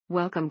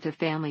Welcome to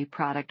Family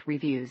Product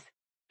Reviews.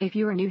 If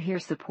you are new here,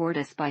 support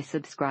us by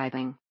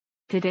subscribing.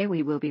 Today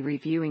we will be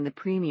reviewing the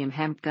premium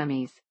hemp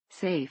gummies,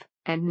 safe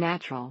and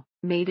natural,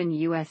 made in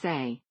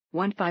USA,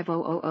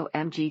 15000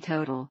 mg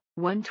total,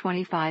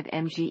 125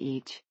 mg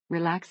each,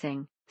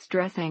 relaxing,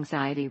 stress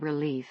anxiety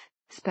relief,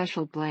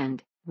 special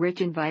blend,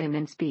 rich in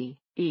vitamins B,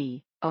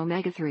 E,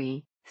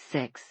 omega-3,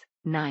 6,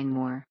 9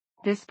 more.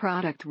 This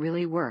product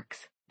really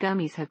works.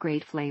 Gummies have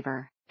great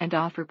flavor and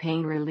offer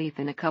pain relief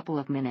in a couple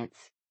of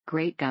minutes.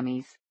 Great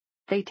gummies.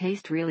 They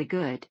taste really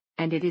good,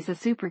 and it is a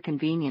super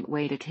convenient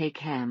way to take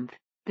hemp.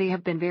 They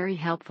have been very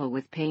helpful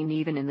with pain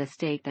even in the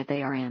state that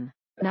they are in.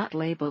 Not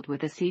labeled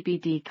with a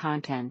CBD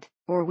content,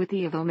 or with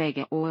the of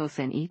omega oils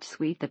in each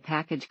suite. The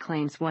package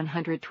claims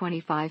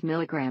 125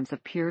 milligrams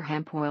of pure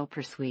hemp oil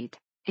per suite.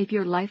 If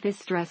your life is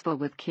stressful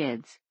with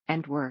kids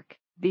and work,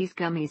 these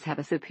gummies have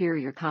a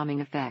superior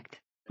calming effect.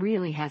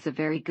 Really has a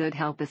very good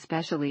help,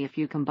 especially if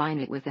you combine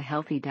it with a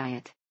healthy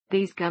diet.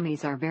 These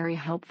gummies are very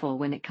helpful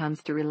when it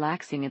comes to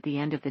relaxing at the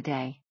end of the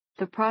day.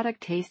 The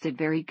product tasted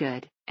very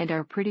good, and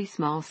are pretty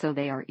small, so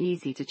they are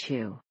easy to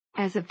chew.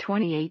 As of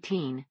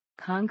 2018,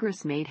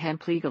 Congress made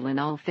hemp legal in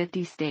all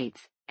 50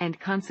 states, and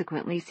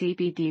consequently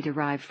CBD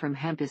derived from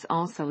hemp is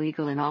also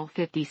legal in all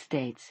 50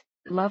 states.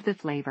 Love the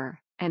flavor,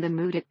 and the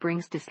mood it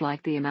brings.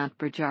 Dislike the amount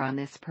per jar on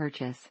this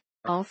purchase.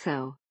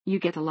 Also, you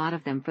get a lot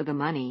of them for the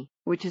money,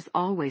 which is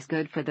always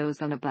good for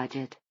those on a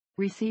budget.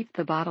 Received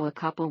the bottle a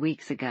couple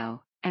weeks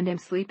ago, and am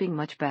sleeping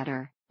much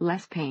better,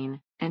 less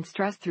pain, and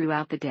stress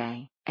throughout the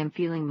day. Am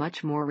feeling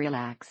much more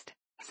relaxed.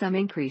 Some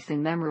increase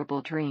in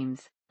memorable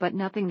dreams, but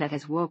nothing that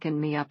has woken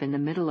me up in the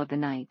middle of the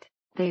night.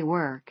 They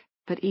work,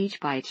 but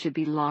each bite should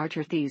be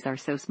larger. These are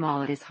so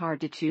small it is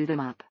hard to chew them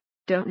up.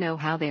 Don't know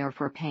how they are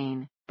for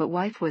pain, but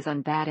wife was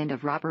on bad end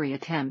of robbery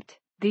attempt.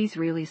 These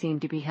really seem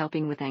to be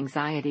helping with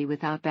anxiety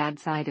without bad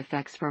side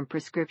effects from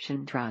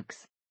prescription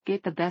drugs.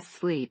 Get the best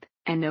sleep,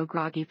 and no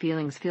groggy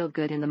feelings. Feel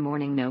good in the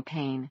morning, no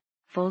pain.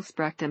 Full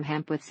spectrum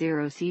hemp with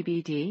zero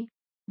CBD?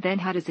 Then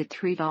how does it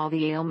treat all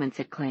the ailments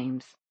it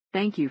claims?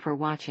 Thank you for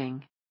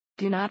watching.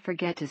 Do not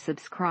forget to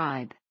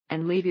subscribe,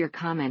 and leave your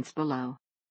comments below.